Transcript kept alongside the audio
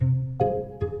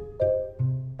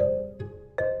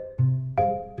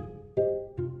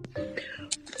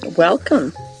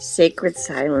Welcome, Sacred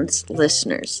Silence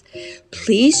listeners.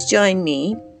 Please join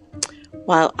me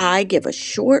while I give a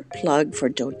short plug for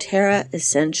doTERRA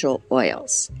essential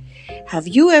oils. Have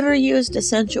you ever used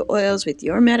essential oils with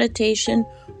your meditation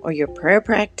or your prayer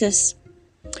practice?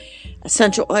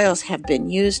 Essential oils have been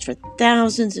used for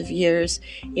thousands of years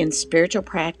in spiritual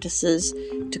practices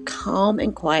to calm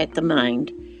and quiet the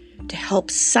mind, to help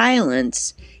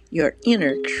silence your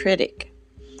inner critic.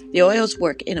 The oils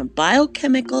work in a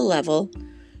biochemical level,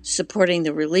 supporting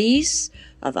the release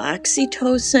of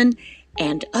oxytocin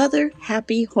and other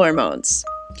happy hormones.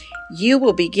 You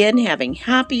will begin having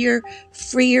happier,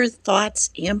 freer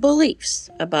thoughts and beliefs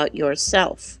about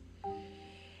yourself.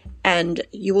 And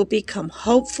you will become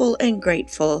hopeful and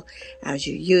grateful as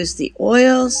you use the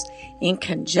oils in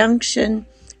conjunction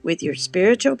with your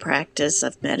spiritual practice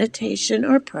of meditation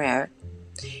or prayer.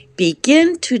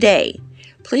 Begin today.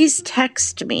 Please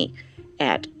text me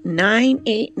at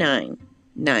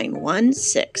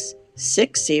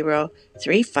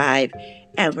 989-916-6035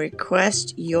 and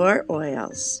request your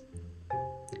oils.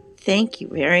 Thank you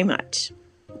very much.